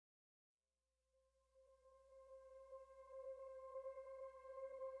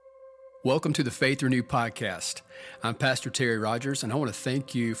Welcome to the Faith Renewed podcast. I'm Pastor Terry Rogers, and I want to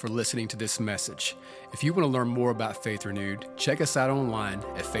thank you for listening to this message. If you want to learn more about Faith Renewed, check us out online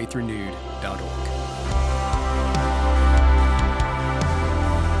at faithrenewed.org.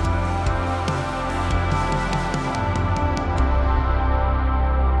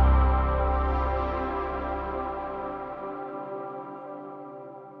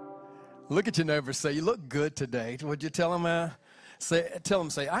 Look at your neighbor, say, you look good today. Would you tell him, tell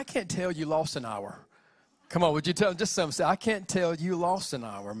him, I can't tell you lost an hour. Come on, would you tell him, just tell him, say, I can't tell you lost an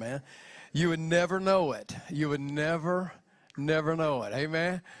hour, man. You would never know it. You would never know it.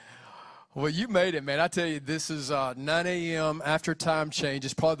 Amen. Well, you made it, man. I tell you, this is 9 a.m. after time change.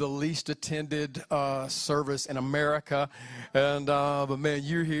 It's probably the least attended service in America. And but, man,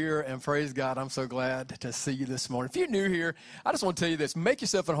 you're here, and praise God, I'm so glad to see you this morning. If you're new here, I just want to tell you this. Make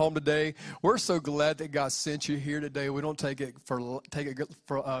yourself at home today. We're so glad that God sent you here today. We don't take it for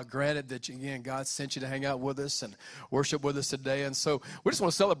granted that, again, God sent you to hang out with us and worship with us today. And so we just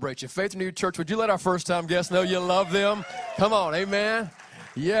want to celebrate you. Faith Renewed Church, would you let our first-time guests know you love them? Come on, amen.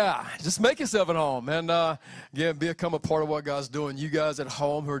 Yeah, just make yourself at home and, again, become a part of what God's doing. You guys at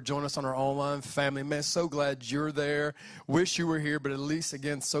home who are joining us on our online family, man, so glad you're there. Wish you were here, but at least,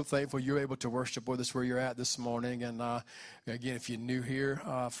 again, so thankful you're able to worship with us where you're at this morning. And, again, if you're new here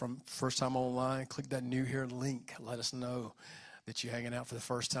from first time online, click that new here link. Let us know that you're hanging out for the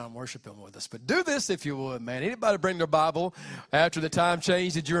first time worshiping with us. But do this if you would, man. Anybody bring their Bible after the time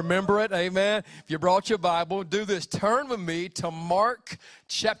change? Did you remember it? Amen. If you brought your Bible, do this. Turn with me to Mark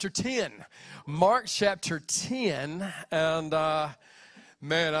chapter 10. Mark chapter 10. And,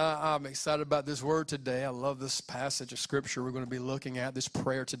 man, I'm excited about this word today. I love this passage of Scripture we're going to be looking at, this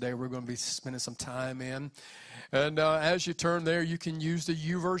prayer today we're going to be spending some time in. And as you turn there, you can use the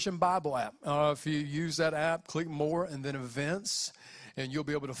YouVersion Bible app. If you use that app, click More and then Events, and you'll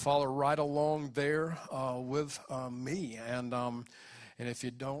be able to follow right along there with me. And if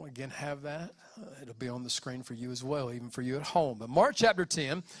you don't, again, have that, it'll be on the screen for you as well, even for you at home. But Mark chapter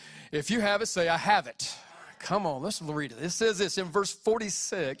 10, if you have it, say, I have it. Come on, let's read it. It says this in verse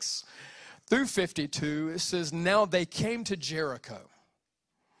 46 through 52. It says, Now they came to Jericho.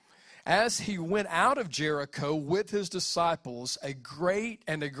 As he went out of Jericho with his disciples, a great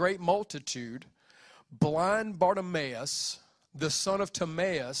multitude, blind Bartimaeus, the son of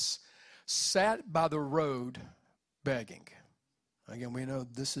Timaeus, sat by the road begging. Again, we know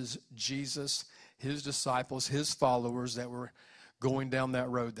this is Jesus, his disciples, his followers that were going down that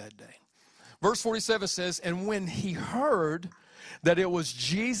road that day. Verse 47 says, And when he heard that it was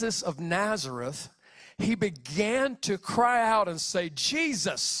Jesus of Nazareth, he began to cry out and say,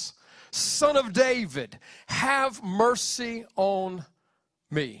 Jesus, Son of David, have mercy on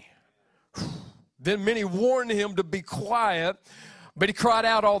me. Then many warned him to be quiet, but he cried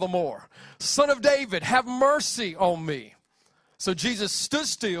out all the more, Son of David, have mercy on me. So Jesus stood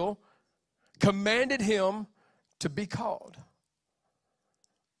still, commanded him to be called.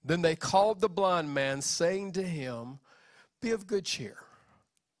 Then they called the blind man, saying to him, Be of good cheer.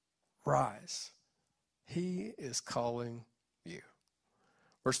 Rise. He is calling you.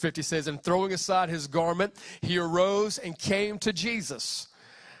 Verse 50 says, And throwing aside his garment, he arose and came to Jesus.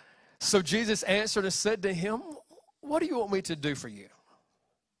 So Jesus answered and said to him, What do you want me to do for you?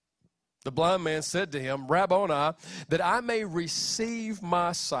 The blind man said to him, Rabboni, that I may receive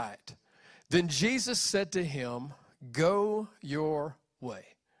my sight. Then Jesus said to him, Go your way.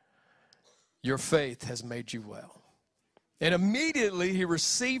 Your faith has made you well. And immediately he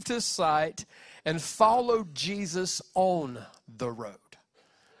received his sight and followed Jesus on the road.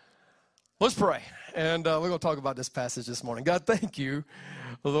 Let's pray, and we're going to talk about this passage this morning. God, thank you,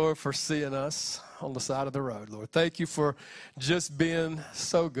 Lord, for seeing us on the side of the road, Lord. Thank you for just being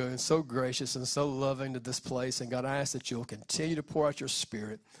so good and so gracious and so loving to this place. And, God, I ask that you'll continue to pour out your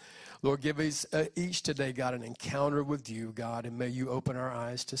Spirit. Lord, give us each today, God, an encounter with you, God, and may you open our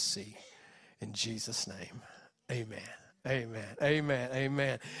eyes to see. In Jesus' name, amen. Amen. Amen.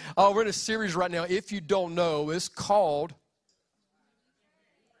 Amen. We're in a series right now, if you don't know, it's called...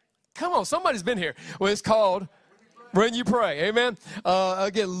 Come on, somebody's been here. Well, it's called When You Pray. Amen.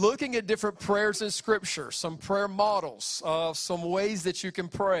 Again, looking at different prayers in Scripture, some prayer models, some ways that you can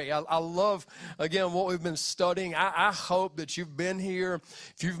pray. I love, again, what we've been studying. I hope that you've been here.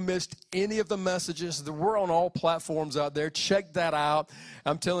 If you've missed any of the messages, we're on all platforms out there. Check that out.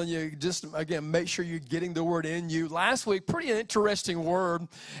 I'm telling you, just, again, make sure you're getting the word in you. Last week, pretty interesting word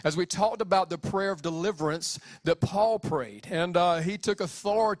as we talked about the prayer of deliverance that Paul prayed. And he took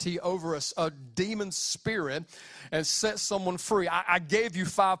authority over a demon spirit. And and set someone free. I gave you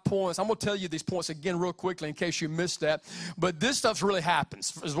 5 points. I'm going to tell you these points again real quickly in case you missed that. But this stuff really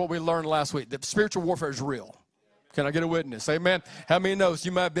happens, is what we learned last week. That spiritual warfare is real. Can I get a witness? Amen. How many knows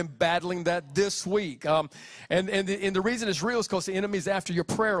you might have been battling that this week? And the reason it's real is because the enemy's after your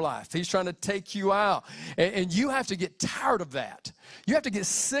prayer life. He's trying to take you out. And you have to get tired of that. You have to get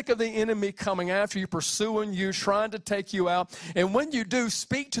sick of the enemy coming after you, pursuing you, trying to take you out. And when you do,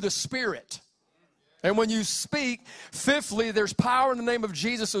 speak to the Spirit. And when you speak, fifthly, there's power in the name of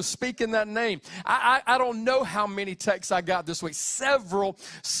Jesus, so speak in that name. I don't know how many texts I got this week. Several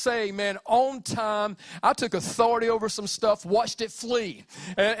say, man, on time, I took authority over some stuff, watched it flee,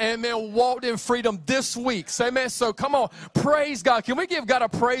 and man, walked in freedom this week. Say, man, so come on, praise God. Can we give God a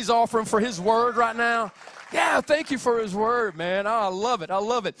praise offering for His word right now? Yeah, thank you for His word, man. Oh, I love it. I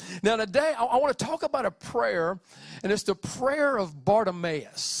love it. Now, today, I want to talk about a prayer, and it's the prayer of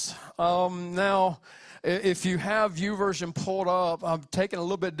Bartimaeus. Now, if you have YouVersion pulled up, I'm taking a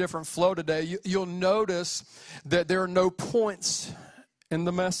little bit different flow today. You'll notice that there are no points in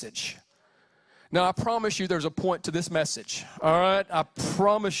the message. Now, I promise you there's a point to this message, all right? I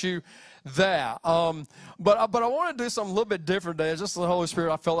promise you that. But I want to do something a little bit different today. It's just the Holy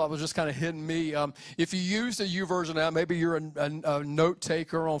Spirit I felt like was just kind of hitting me. If you use the YouVersion app, maybe you're a note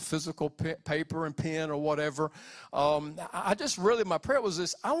taker on physical paper and pen or whatever. My prayer was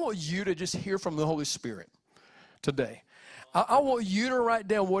this. I want you to just hear from the Holy Spirit today. I want you to write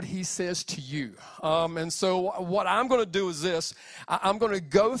down what He says to you. And so what I'm going to do is this. I'm going to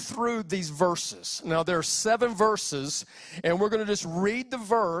go through these verses. Now, there are 7 verses, and we're going to just read the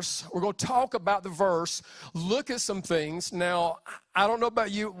verse. We're going to talk about the verse, look at some things. Now, I don't know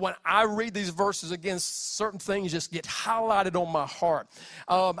about you. When I read these verses, again, certain things just get highlighted on my heart.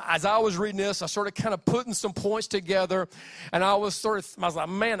 As I was reading this, I started kind of putting some points together, and I was like,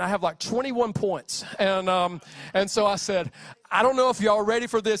 man, I have like 21 points. And so I said, I don't know if y'all ready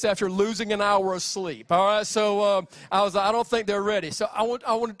for this after losing an hour of sleep. All right, so I was like, I don't think they're ready. So I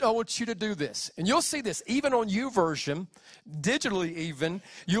want you to do this, and you'll see this even on YouVersion, digitally even.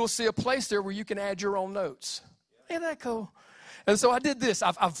 You'll see a place there where you can add your own notes. Ain't that cool? And so I did this.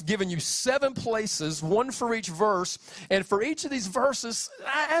 I've given you 7 places, 1 for each verse. And for each of these verses,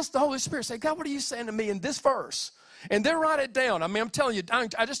 I asked the Holy Spirit, say, God, what are you saying to me in this verse? And then write it down. I mean, I'm telling you,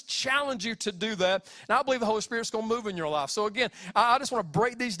 I just challenge you to do that. And I believe the Holy Spirit's going to move in your life. So again, I just want to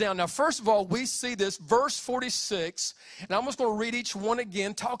break these down. Now, first of all, we see this, verse 46. And I'm just going to read each one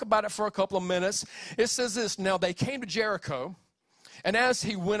again, talk about it for a couple of minutes. It says this, now they came to Jericho. And as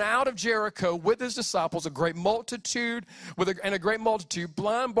he went out of Jericho with his disciples, a great multitude,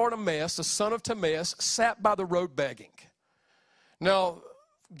 blind Bartimaeus, the son of Timaeus, sat by the road begging. Now,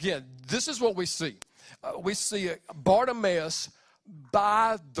 again, this is what we see. We see Bartimaeus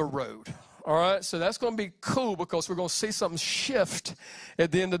by the road. All right, so that's going to be cool because we're going to see something shift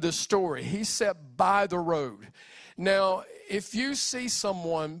at the end of this story. He sat by the road. Now, if you see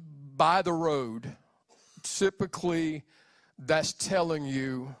someone by the road, typically that's telling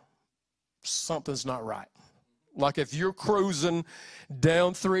you something's not right. Like if you're cruising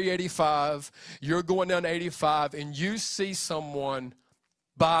down 385, you're going down 85, and you see someone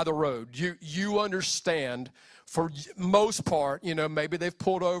by the road, you understand, for most part, maybe they've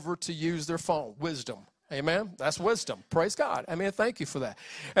pulled over to use their phone. Wisdom. Amen. That's wisdom. Praise God. I mean, thank you for that.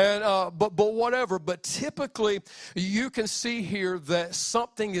 And but whatever. But typically, you can see here that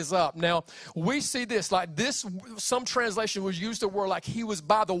something is up. Now, we see this like this. Some translation was used the word like he was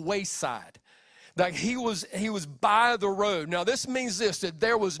by the wayside, like he was by the road. Now, this means this, that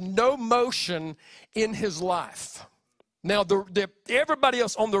there was no motion in his life. Now, everybody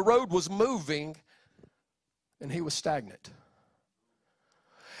else on the road was moving, and he was stagnant.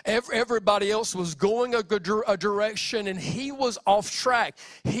 Everybody else was going a direction, and he was off track.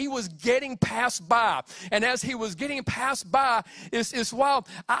 He was getting passed by. And as he was getting passed by, it's wild.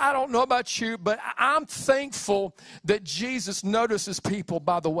 I don't know about you, but I'm thankful that Jesus notices people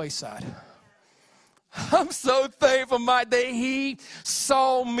by the wayside. I'm so thankful, Mike, that he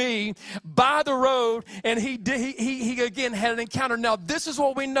saw me by the road, and he again had an encounter. Now, this is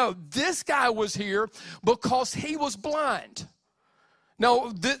what we know. This guy was here because he was blind.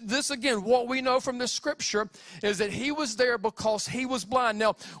 Now, this again, what we know from the scripture is that he was there because he was blind.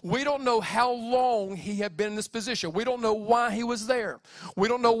 Now, we don't know how long he had been in this position. We don't know why he was there. We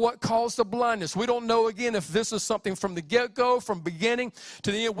don't know what caused the blindness. We don't know, again, if this is something from the get-go, from beginning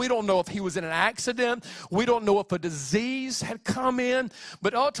to the end. We don't know if he was in an accident. We don't know if a disease had come in.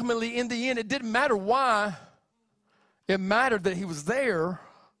 But ultimately, in the end, it didn't matter why. It mattered that he was there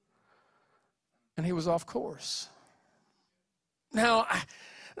and he was off course. Now,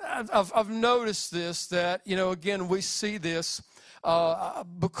 I've noticed this, that, again, we see this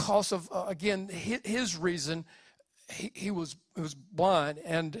because of, again, his reason. He was blind,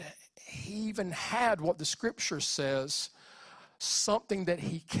 and he even had what the scripture says, something that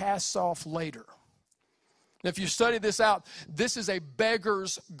he casts off later. Now, if you study this out, this is a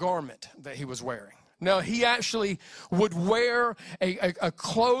beggar's garment that he was wearing. Now, he actually would wear a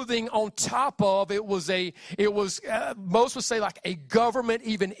clothing on top of, it was most would say like a government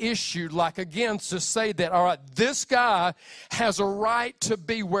even issued, like, again, to say that, all right, this guy has a right to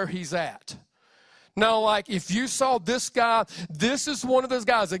be where he's at. Now, like, if you saw this guy, this is one of those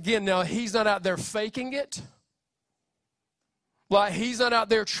guys. Again, now, he's not out there faking it. Like, he's not out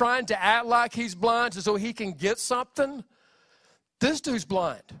there trying to act like he's blind so he can get something. This dude's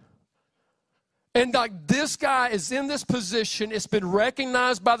blind. And like, this guy is in this position. It's been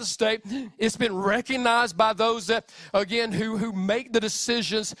recognized by the state. It's been recognized by those that, again, who make the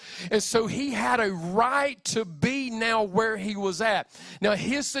decisions. And so he had a right to be now where he was at. Now,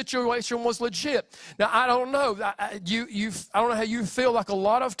 his situation was legit. Now, I don't know. I don't know how you feel. Like, a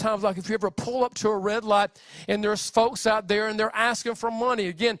lot of times, like, if you ever pull up to a red light and there's folks out there and they're asking for money.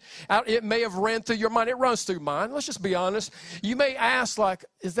 Again, it may have ran through your mind. It runs through mine. Let's just be honest. You may ask, like,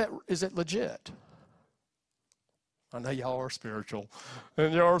 is it legit? I know y'all are spiritual,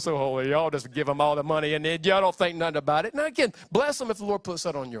 and y'all are so holy. Y'all just give them all the money, and y'all don't think nothing about it. Now, again, bless them if the Lord puts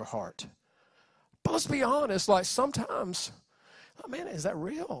that on your heart. But let's be honest, like, sometimes, man, is that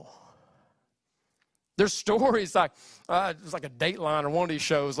real? There's stories like, it was like a Dateline or one of these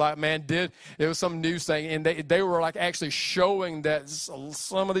shows, like, man, it was some news thing, and they were like actually showing that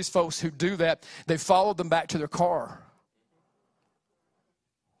some of these folks who do that, they followed them back to their car.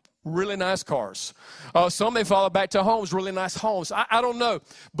 Really nice cars. Some they follow back to homes, really nice homes. I don't know.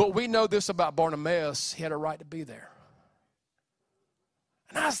 But we know this about Bartimaeus. He had a right to be there.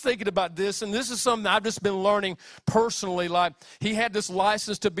 And I was thinking about this, and this is something I've just been learning personally. Like, he had this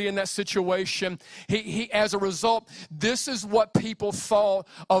license to be in that situation. He as a result, this is what people thought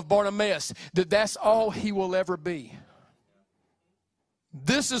of Bartimaeus, that's all he will ever be.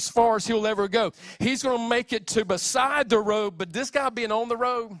 This is as far as he'll ever go. He's going to make it to beside the road, but this guy being on the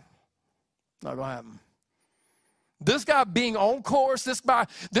road, not going to happen. This guy being on course, this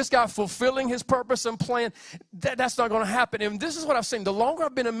guy fulfilling his purpose and plan, that's not going to happen. And this is what I've seen. The longer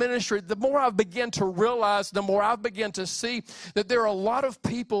I've been in ministry, the more I've begun to realize, the more I've begun to see that there are a lot of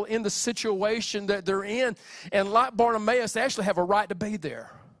people in the situation that they're in, and like Bartimaeus, they actually have a right to be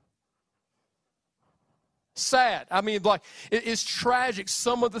there. Sad. I mean, like, it's tragic,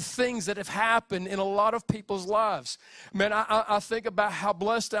 some of the things that have happened in a lot of people's lives. Man, I think about how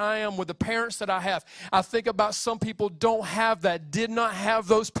blessed I am with the parents that I have. I think about some people don't have that, did not have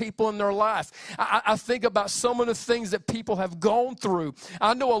those people in their life. I think about some of the things that people have gone through.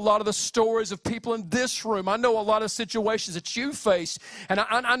 I know a lot of the stories of people in this room. I know a lot of situations that you face. And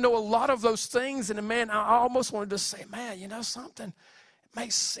I know a lot of those things. And, man, I almost wanted to say, man, you know something? It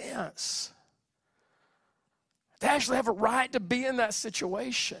makes sense. They actually have a right to be in that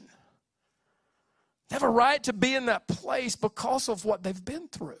situation. They have a right to be in that place because of what they've been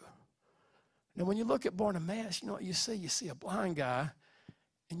through. Now, when you look at Bartimaeus, you know what you see? You see a blind guy,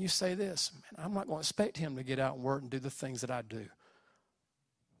 and you say this, man, I'm not going to expect him to get out and work and do the things that I do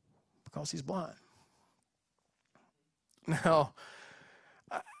because he's blind. Now,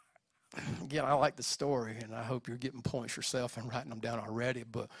 again, I like the story, and I hope you're getting points yourself and writing them down already.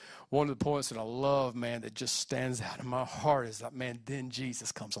 But one of the points that I love, man, that just stands out in my heart is that, man, then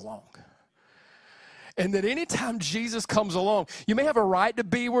Jesus comes along. And that anytime Jesus comes along, you may have a right to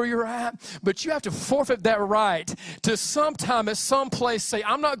be where you're at, but you have to forfeit that right to sometime at some place say,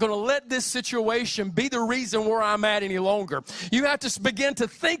 I'm not going to let this situation be the reason where I'm at any longer. You have to begin to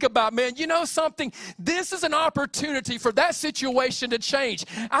think about, man, you know something? This is an opportunity for that situation to change.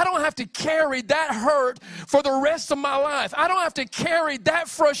 I don't have to carry that hurt for the rest of my life. I don't have to carry that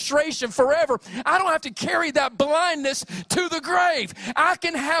frustration forever. I don't have to carry that blindness to the grave. I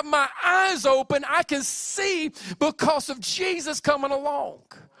can have my eyes open. I can see because of Jesus coming along.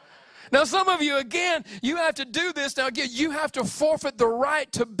 Now, some of you, again, you have to do this. Now, again, you have to forfeit the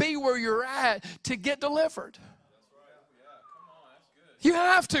right to be where you're at to get delivered. You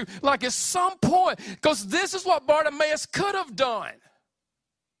have to, like, at some point, because this is what Bartimaeus could have done.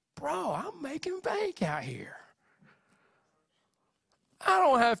 Bro, I'm making bank out here. I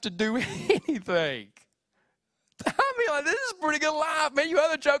don't have to do anything. I mean, like, this is a pretty good life, man. You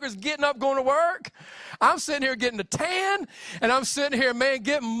other jokers getting up, going to work. I'm sitting here getting a tan, and I'm sitting here, man,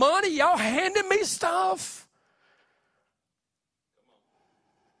 getting money. Y'all handing me stuff.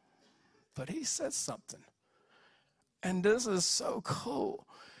 But he said something. And this is so cool.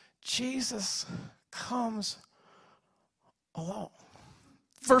 Jesus comes along.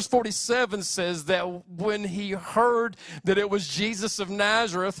 Verse 47 says that when he heard that it was Jesus of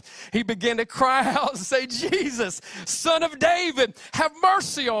Nazareth, he began to cry out and say, Jesus, Son of David, have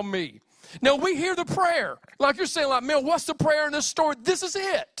mercy on me. Now we hear the prayer. Like you're saying, like, man, what's the prayer in this story? This is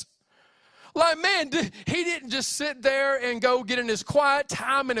it. Like, man, he didn't just sit there and go get in his quiet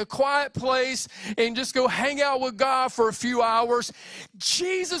time in a quiet place and just go hang out with God for a few hours.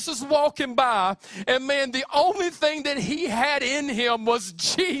 Jesus is walking by, and man, the only thing that he had in him was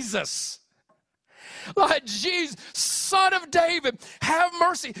Jesus. Like, Jesus, Son of David, have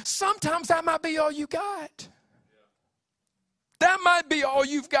mercy. Sometimes that might be all you got. That might be all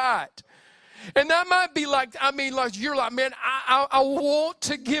you've got. And that might be like, like you're like, man, I want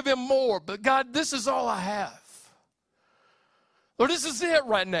to give him more, but God, this is all I have. Lord, this is it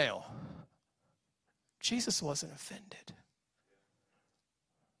right now. Jesus wasn't offended.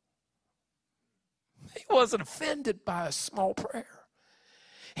 He wasn't offended by a small prayer.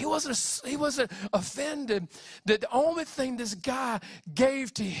 He wasn't offended that the only thing this guy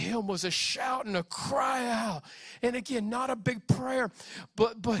gave to him was a shout and a cry out. And again, not a big prayer,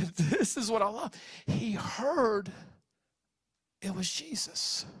 but this is what I love. He heard it was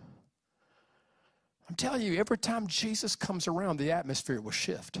Jesus. I'm telling you, every time Jesus comes around, the atmosphere will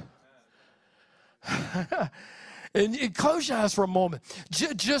shift. And close your eyes for a moment.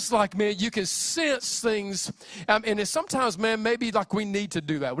 Just like, man, you can sense things. And it's sometimes, man, maybe like we need to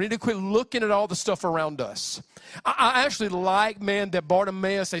do that. We need to quit looking at all the stuff around us. I actually like, man, that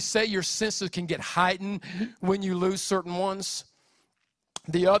Bartimaeus, they say your senses can get heightened when you lose certain ones.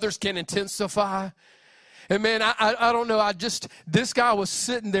 The others can intensify. And man, I don't know, this guy was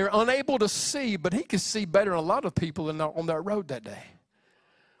sitting there unable to see, but he could see better than a lot of people on that road that day.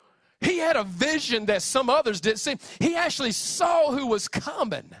 He had a vision that some others didn't see. He actually saw who was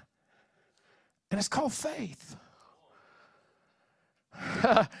coming. And it's called faith.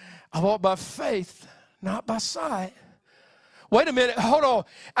 I walk by faith, not by sight. Wait a minute, hold on.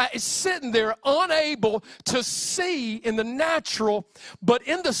 It's sitting there unable to see in the natural, but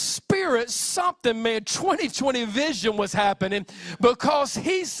in the spirit, something, man, 20/20 vision was happening because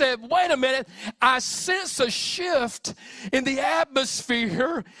he said, wait a minute, I sense a shift in the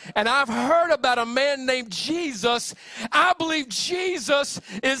atmosphere, and I've heard about a man named Jesus. I believe Jesus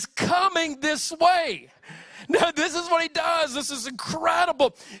is coming this way. Now, this is what he does. This is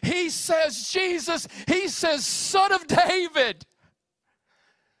incredible. He says, Jesus, he says, Son of David.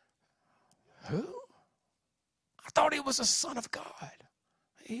 Who? I thought he was a son of God.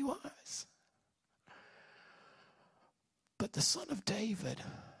 He was. But the Son of David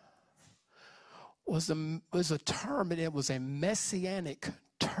was a term, and it was a messianic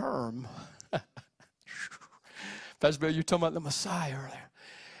term. Pastor Bill, you were talking about the Messiah earlier.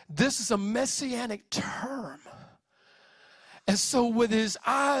 This is a messianic term. And so with his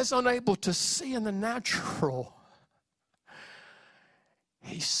eyes unable to see in the natural,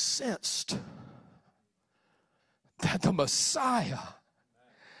 he sensed that the Messiah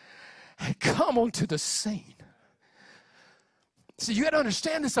had come onto the scene. So you got to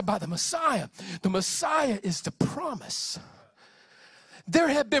understand this about the Messiah. The Messiah is the promise. There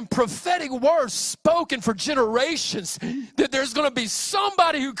have been prophetic words spoken for generations that there's going to be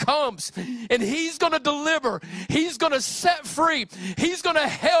somebody who comes and he's going to deliver. He's going to set free. He's going to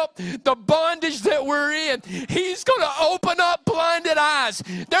help the bondage that we're in. He's going to open up blinded eyes.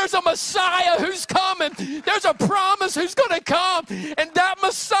 There's a Messiah who's coming. There's a promise who's going to come, and that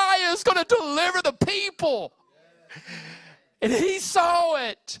Messiah is going to deliver the people. And he saw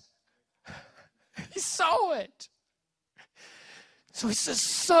it. He saw it. So he says,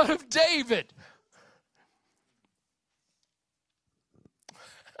 Son of David.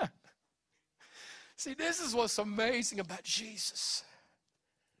 See, this is what's amazing about Jesus.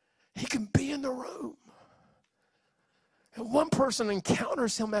 He can be in the room. And one person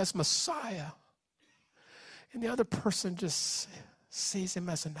encounters him as Messiah, and the other person just sees him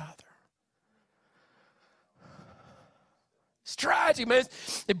as another. It's tragic, man.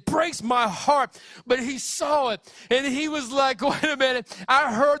 It breaks my heart. But he saw it, and he was like, wait a minute.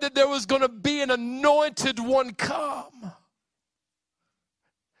 I heard that there was going to be an anointed one come.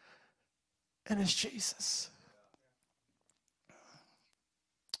 And it's Jesus.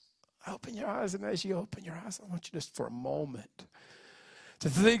 Open your eyes, and as you open your eyes, I want you just for a moment to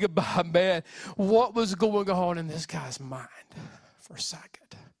think about, man, what was going on in this guy's mind for a second.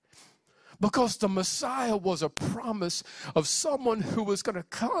 Because the Messiah was a promise of someone who was going to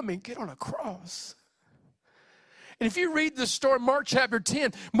come and get on a cross And if you read the story, Mark chapter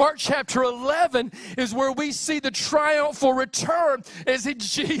 10, Mark chapter 11 is where we see the triumphal return as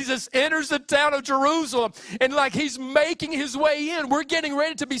Jesus enters the town of Jerusalem. And like he's making his way in, we're getting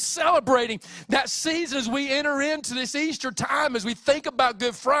ready to be celebrating that season as we enter into this Easter time, as we think about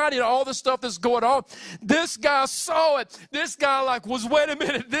Good Friday and all the stuff that's going on. This guy saw it. This guy was, wait a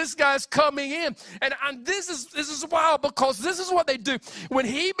minute, this guy's coming in. And this is wild, because this is what they do. When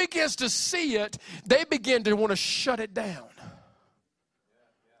he begins to see it, they begin to want to shut it down.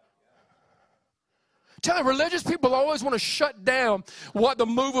 Tell you, religious people always want to shut down what the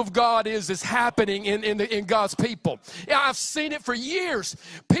move of God is happening in God's people. Yeah, I've seen it for years.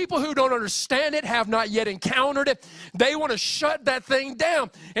 People who don't understand it, have not yet encountered it, they want to shut that thing down.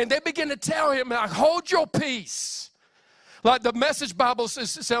 And they begin to tell him, like, hold your peace. Like the Message Bible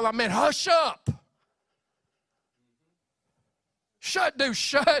says, like, man, hush up. Shut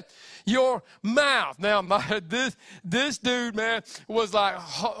your mouth. Now, this dude, man, was like,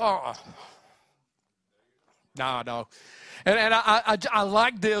 no. And I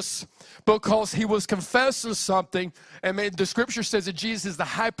like this because he was confessing something. And man, the scripture says that Jesus is the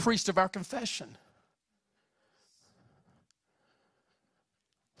high priest of our confession.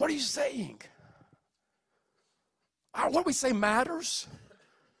 What are you saying? What we say matters.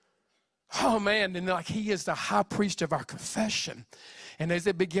 Oh, man, and like he is the high priest of our confession. And as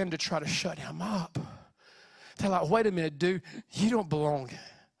they begin to try to shut him up, they're like, wait a minute, dude, you don't belong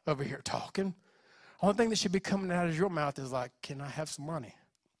over here talking. Only thing that should be coming out of your mouth is like, can I have some money?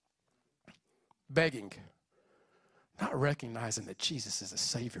 Begging. Not recognizing that Jesus is the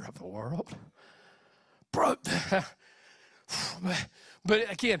Savior of the world. Bro,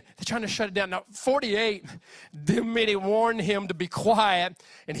 but again, they're trying to shut it down. Now, 48, the minute warned him to be quiet,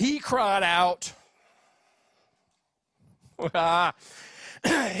 and he cried out.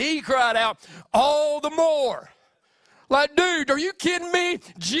 He cried out all the more. Like, dude, are you kidding me?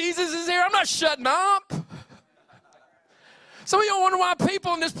 Jesus is here. I'm not shutting up. Some of y'all wonder why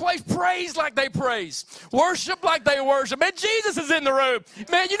people in this place praise like they praise, worship like they worship. Man, Jesus is in the room.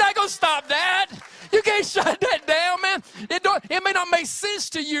 Man, you're not going to stop that. You can't shut that down, man. It may not make sense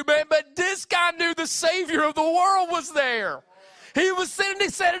to you, man, but this guy knew the Savior of the world was there. He was sitting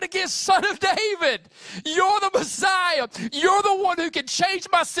and said it again, Son of David, you're the Messiah. You're the one who can change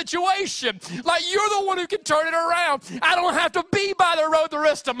my situation. Like, you're the one who can turn it around. I don't have to be by the road the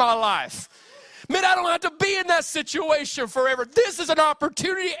rest of my life. Man, I don't have to be in that situation forever. This is an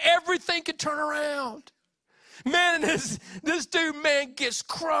opportunity. Everything can turn around. Man, this dude, man, gets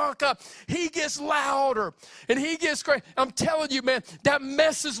crunk up. He gets louder, and he gets crazy. I'm telling you, man, that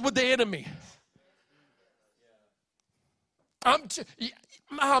messes with the enemy.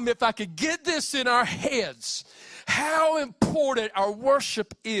 If I could get this in our heads, how important our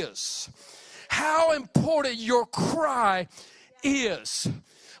worship is, how important your cry is.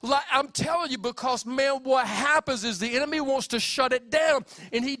 Like, I'm telling you, because, man, what happens is the enemy wants to shut it down,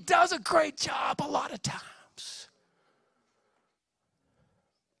 and he does a great job a lot of times.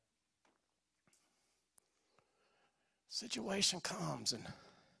 Situation comes, and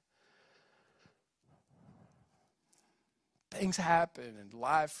things happen, and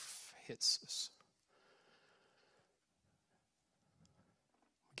life hits us.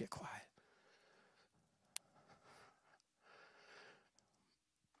 Get quiet.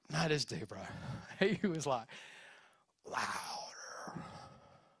 Not this day, bro. He was like, louder.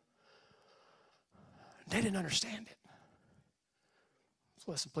 They didn't understand it.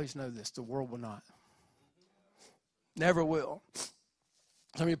 So listen, please know this. The world will not. Never will.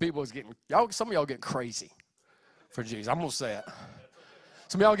 Some of you people is getting, some of y'all getting crazy for Jesus. I'm going to say it.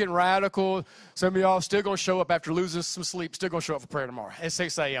 Some of y'all getting radical. Some of y'all still going to show up after losing some sleep, still going to show up for prayer tomorrow at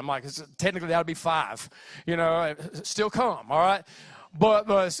 6 a.m. Like, technically, that would be 5. You know, still come, all right?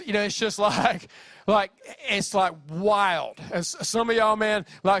 But you know, it's just like it's like wild. As some of y'all, man,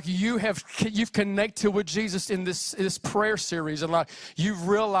 like you've connected with Jesus in this prayer series, and like you've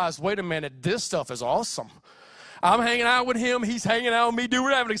realized, wait a minute, this stuff is awesome. I'm hanging out with him. He's hanging out with me. Dude, we're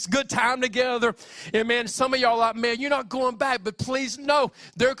having a good time together. And, man, some of y'all like, man, you're not going back. But please know,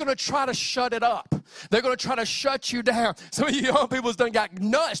 they're going to try to shut it up. They're going to try to shut you down. Some of you young people done got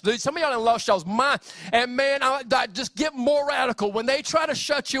nuts, dude. Some of y'all done lost y'all's mind. And, man, I just get more radical. When they try to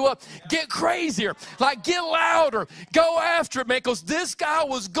shut you up, get crazier. Like, get louder. Go after it, man, because this guy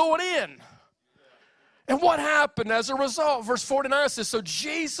was going in. And what happened as a result? Verse 49 says, so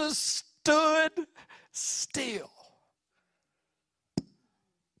Jesus stood still.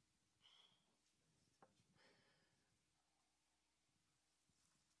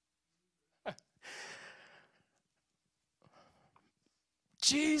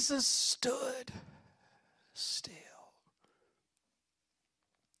 Jesus stood still.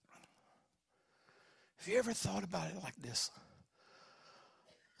 Have you ever thought about it like this?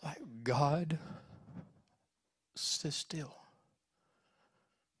 Like God stood still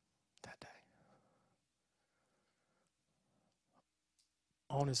that day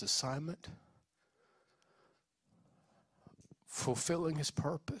on his assignment, fulfilling his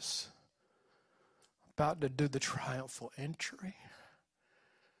purpose, about to do the triumphal entry.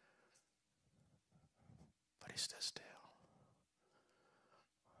 But he stood still.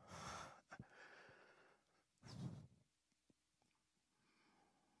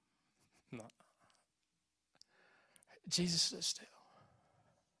 No. Jesus stood still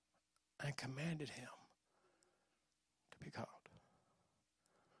and commanded him to be called.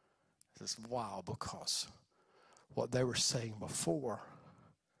 This is wild because what they were saying before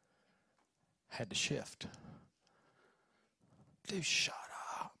had to shift. Dude, shut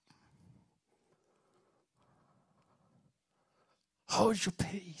up. Hold your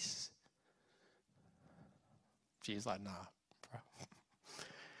peace. Jesus like, nah, bro.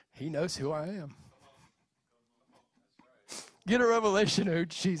 He knows who I am. Get a revelation of who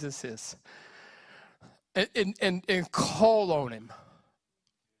Jesus is. And call on him.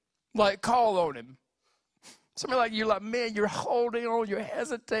 Like, call on him. Somebody like you, like, man, you're holding on, you're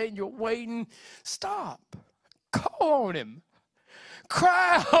hesitating, you're waiting. Stop. Call on him.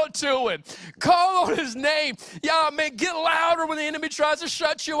 Cry out to him. Call on his name. Yeah, man, get louder when the enemy tries to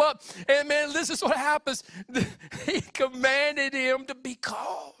shut you up. And, man, this is what happens. He commanded him to be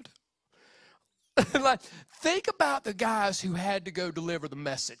called. Like, think about the guys who had to go deliver the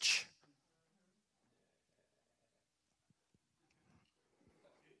message.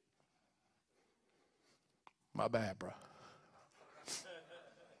 My bad, bro.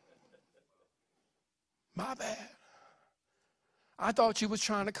 My bad. I thought you was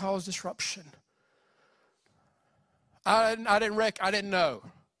trying to cause disruption. I didn't know.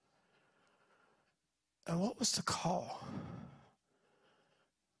 And what was the call?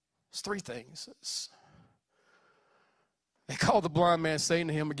 It's three things. They called the blind man, saying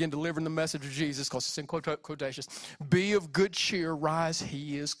to him, again, delivering the message of Jesus, because it's in quotations, be of good cheer, rise,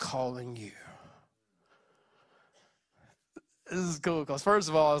 he is calling you. This is cool, because first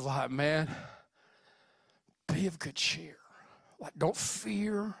of all, I was like, man, be of good cheer. Like, don't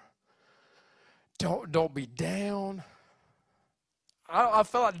fear. Don't be down. I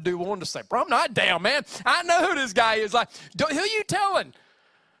felt like the dude wanted to say, bro, I'm not down, man. I know who this guy is. Like, who you telling?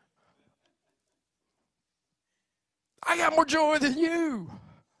 I got more joy than you.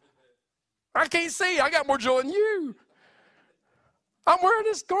 I can't see. I got more joy than you. I'm wearing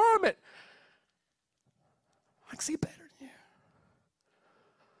this garment. I can see better than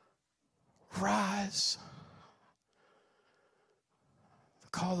you. Rise. The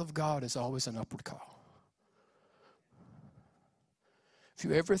call of God is always an upward call. If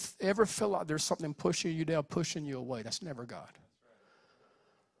you ever feel like there's something pushing you down, pushing you away, that's never God.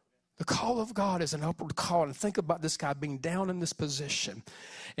 The call of God is an upward call. And think about this guy being down in this position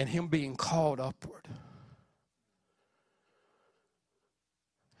and him being called upward.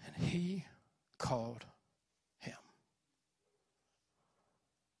 And he called him.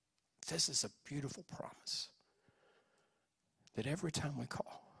 This is a beautiful promise that every time we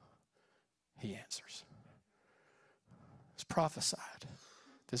call, he answers. It's prophesied.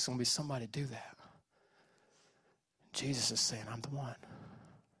 There's going to be somebody do that. Jesus is saying, I'm the one.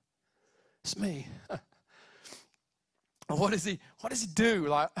 It's me. What does he do?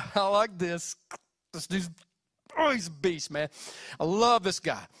 Like, I like this. This dude's, he's a beast, man. I love this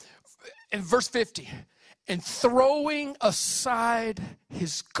guy. In verse 50, and throwing aside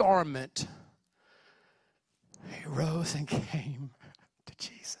his garment, he rose and came to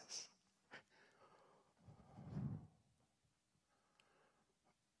Jesus.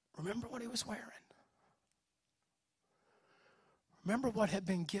 Remember what he was wearing. Remember what had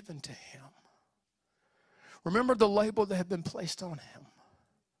been given to him. Remember the label that had been placed on him.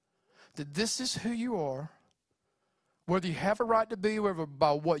 That this is who you are. Whether you have a right to be, whether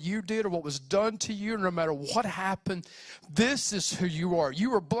by what you did or what was done to you, no matter what happened, this is who you are. You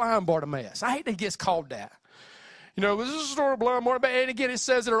were blind, Bartimaeus. I hate that he gets called that. You know, this is a story of blind Bartimaeus, and again, it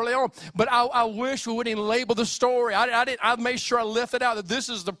says it early on. But I wish we wouldn't even label the story. I made sure I left it out that this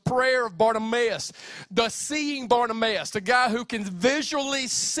is the prayer of Bartimaeus, the seeing Bartimaeus, the guy who can visually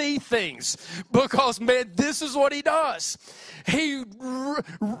see things. Because, man, this is what he does. I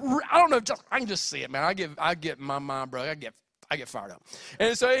don't know, I can just see it, man. I get my mind, bro. I get fired up,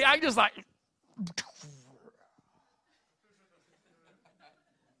 and so I just like.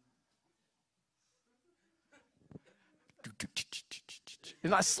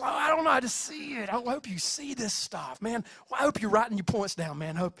 And I don't know how to see it. I hope you see this stuff, man. Well, I hope you're writing your points down,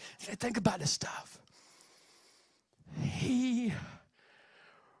 man. Think about this stuff. he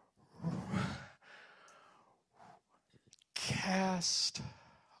cast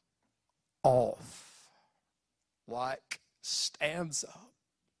off, like stands up.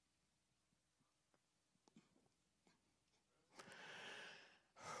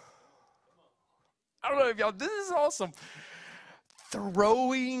 I don't know if y'all, this is awesome.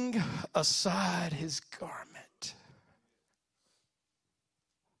 Throwing aside his garment.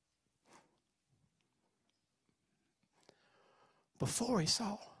 Before he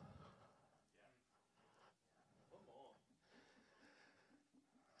saw.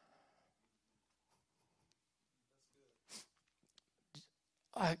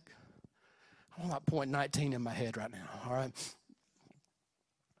 Like, I'm like point 19 in my head right now, all right?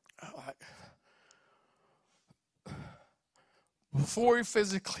 Like, before he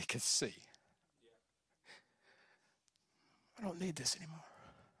physically could see, I don't need this anymore.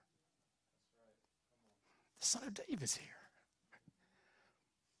 The Son of David's here.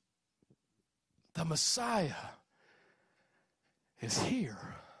 The Messiah is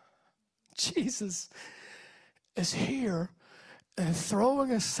here. Jesus is here, and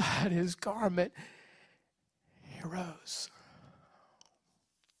throwing aside his garment, he rose.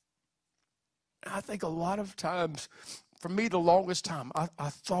 And I think a lot of times, for me, the longest time, I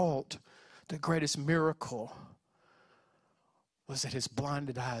thought the greatest miracle was that his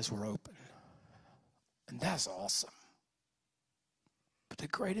blinded eyes were open. And that's awesome. But the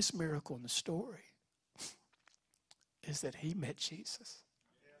greatest miracle in the story is that he met Jesus.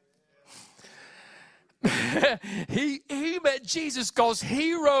 he met Jesus because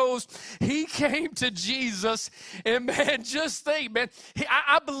he rose. He came to Jesus. And man, just think, man,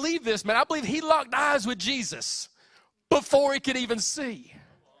 I believe this, man. I believe he locked eyes with Jesus before he could even see.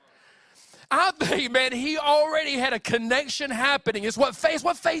 I think, man, he already had a connection happening. It's what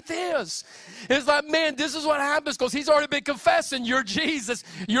faith is. It's like, man, this is what happens because he's already been confessing, you're Jesus,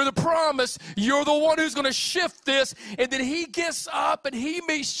 you're the promise, you're the one who's going to shift this. And then he gets up and he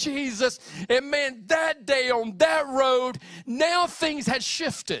meets Jesus. And man, that day on that road, now things had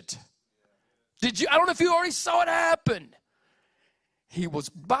shifted. I don't know if you already saw it happen. He was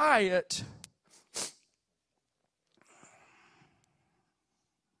by it.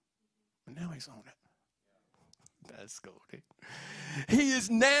 Now he's on it. That's cool, dude. He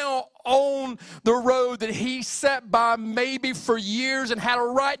is now on the road that he sat by maybe for years and had a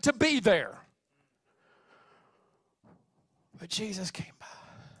right to be there. But Jesus came by.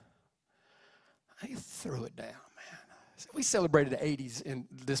 He threw it down, man. We celebrated the 80s in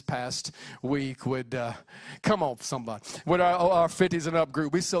this past week with, come on, somebody, with our 50s and up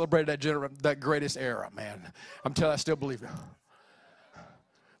group. We celebrated that greatest era, man. I'm telling you, I still believe it.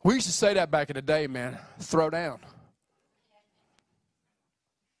 We used to say that back in the day, man. Throw down.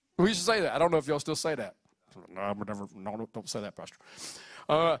 We used to say that. I don't know if y'all still say that. No, don't say that, Pastor.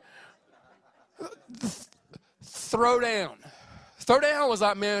 Throw down. Throw down was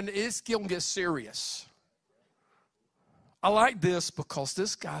like, man, it's going to get serious. I like this because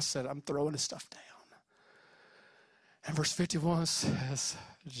this guy said, I'm throwing this stuff down. And verse 51 says,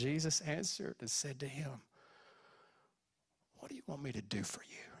 Jesus answered and said to him, what do you want me to do for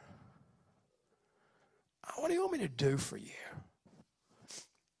you? What do you want me to do for you?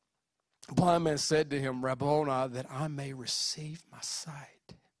 The blind man said to him, Rabboni, that I may receive my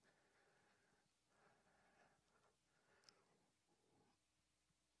sight.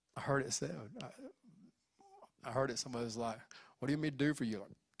 I heard it said, I heard it, somebody was like, what do you mean to do for you? Like,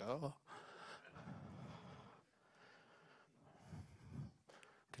 duh.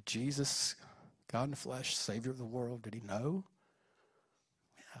 Did Jesus, God in the flesh, Savior of the world, did he know?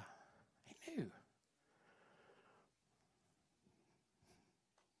 Yeah, he knew.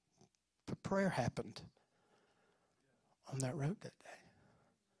 But prayer happened on that road that day.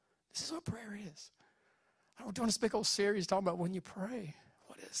 This is what prayer is. I don't want to speak whole series talking about when you pray.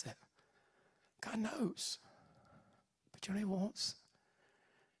 What is it? God knows. But you know what he wants?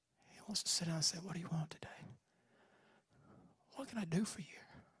 He wants to sit down and say, what do you want today? What can I do for you?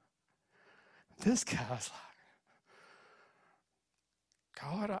 This guy's like,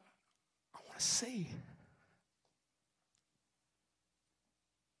 God, I want to see.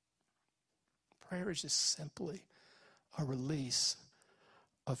 Prayer is just simply a release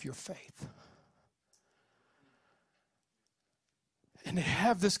of your faith. And they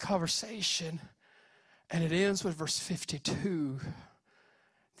have this conversation, and it ends with verse 52.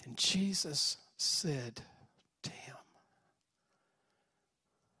 Then Jesus said to him,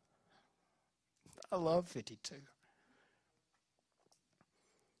 I love 52.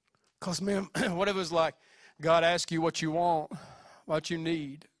 Because, man, what if it was like, God asks you what you want, what you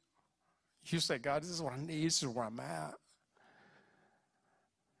need. You say, God, this is what I need. This is where I'm at.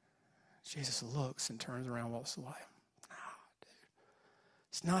 Jesus looks and turns around and walks away. No, dude.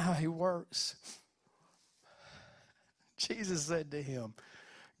 It's not how he works. Jesus said to him,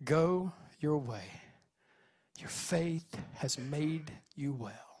 go your way. Your faith has made you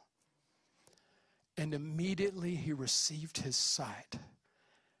well. And immediately he received his sight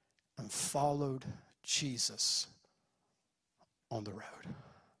and followed Jesus on the road.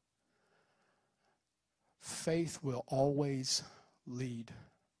 Faith will always lead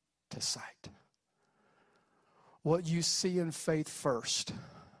to sight. What you see in faith first,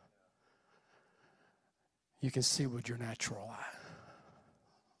 you can see with your natural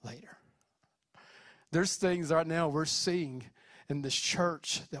eye later. There's things right now we're seeing in this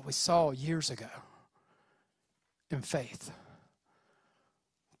church that we saw years ago in faith.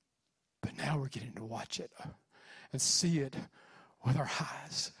 But now we're getting to watch it and see it with our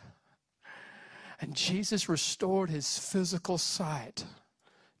eyes. And Jesus restored his physical sight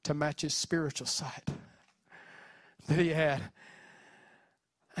to match his spiritual sight that he had.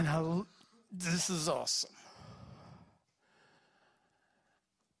 And this is awesome.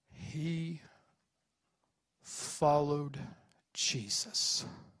 He followed Jesus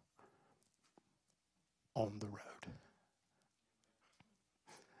on the road.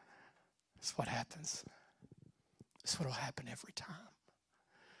 That's what happens. That's what will happen every time.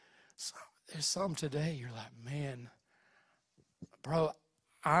 So there's some today you're like, man, bro,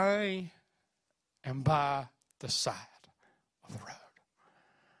 I am by the side of the road.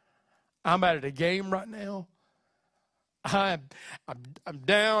 I'm out of the game right now. I'm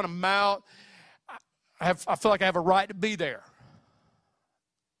down, I'm out. I feel like I have a right to be there.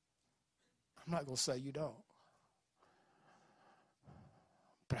 I'm not going to say you don't.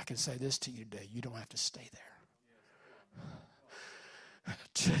 But I can say this to you today. You don't have to stay there.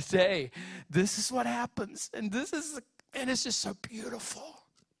 Today, this is what happens. And it's just so beautiful.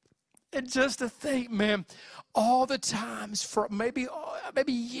 And just to think, man, all the times for maybe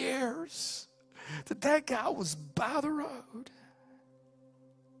years that guy was by the road.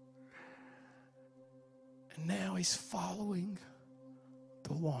 And now he's following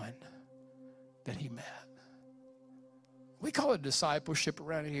the one that he met. We call it discipleship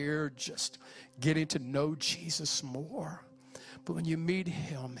around here, just getting to know Jesus more. But when you meet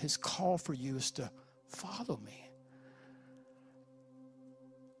him, his call for you is to follow me.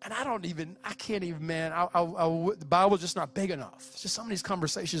 And I can't even, man, the Bible's just not big enough. It's just some of these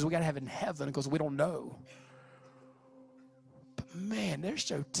conversations we got to have in heaven because we don't know. But man, there's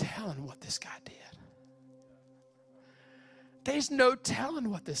no telling what this guy did. There's no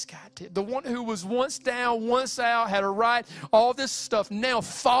telling what this guy did. The one who was once down, once out, had a right, all this stuff, now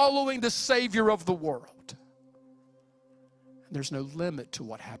following the Savior of the world. And there's no limit to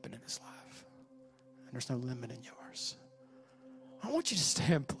what happened in his life. And there's no limit in yours. I want you to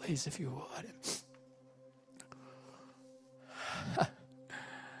stand, please, if you would.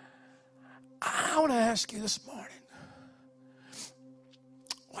 I want to ask you this morning,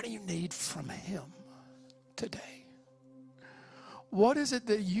 what do you need from him today? What is it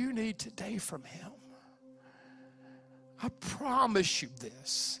that you need today from him? I promise you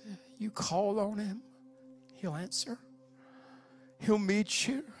this. You call on him, he'll answer. He'll meet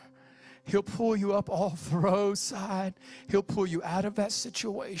you. He'll pull you up off the roadside. He'll pull you out of that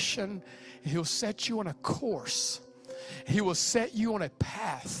situation. He'll set you on a course. He will set you on a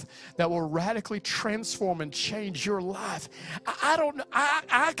path that will radically transform and change your life. I don't know.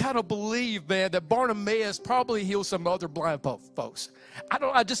 I kind of believe, man, that Bartimaeus probably healed some other blind folks. I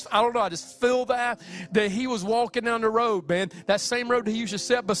don't know. I just feel that he was walking down the road, man. That same road he used to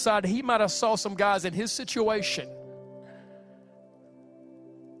sit beside, he might have saw some guys in his situation.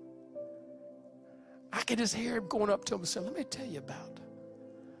 I can just hear him going up to him and saying, let me tell you about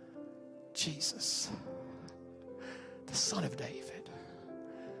Jesus, the Son of David.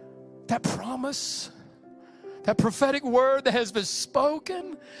 That promise, that prophetic word that has been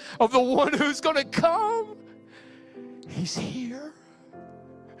spoken of the one who's going to come. He's here.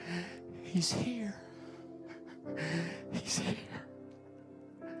 He's here. He's here.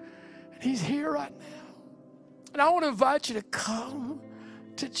 And he's here right now. And I want to invite you to come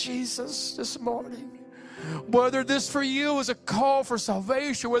to Jesus this morning. Whether this for you is a call for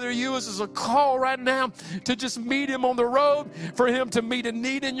salvation, whether you is a call right now to just meet him on the road, for him to meet a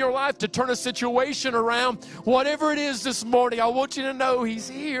need in your life, to turn a situation around, whatever it is this morning, I want you to know he's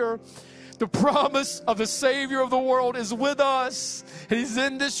here. The promise of the Savior of the world is with us, and he's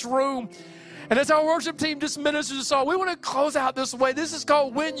in this room. And as our worship team just ministers a song, we want to close out this way. This is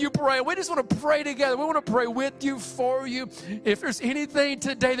called When You Pray. We just want to pray together. We want to pray with you, for you. If there's anything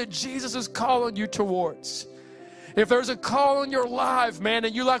today that Jesus is calling you towards, If there's a call in your life, man,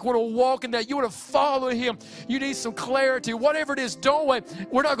 and you want to walk in that, you want to follow him, you need some clarity, whatever it is, don't wait.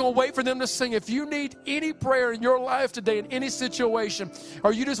 We're not going to wait for them to sing. If you need any prayer in your life today, in any situation,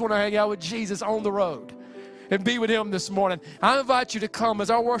 or you just want to hang out with Jesus on the road and be with him this morning, I invite you to come as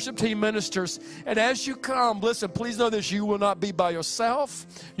our worship team ministers. And as you come, listen, please know this, you will not be by yourself.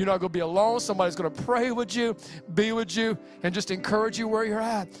 You're not going to be alone. Somebody's going to pray with you, be with you, and just encourage you where you're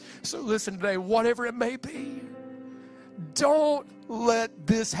at. So listen today, whatever it may be, don't let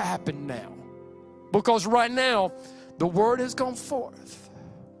this happen now. Because right now, the word has gone forth.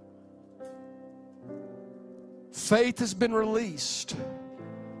 Faith has been released.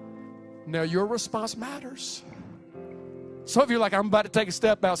 Now your response matters. Some of you are like, I'm about to take a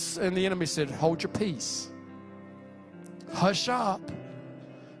step out, and the enemy said, hold your peace. Hush up.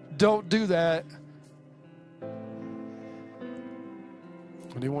 Don't do that.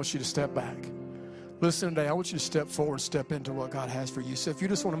 And he wants you to step back. Listen today, I want you to step forward, step into what God has for you. So if you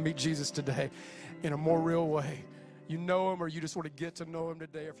just want to meet Jesus today in a more real way, you know him or you just want to get to know him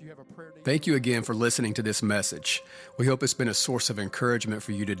today, or if you have a prayer need. Thank you again for listening to this message. We hope it's been a source of encouragement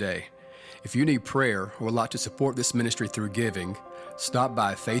for you today. If you need prayer or would like to support this ministry through giving, stop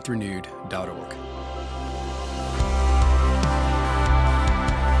by faithrenewed.org.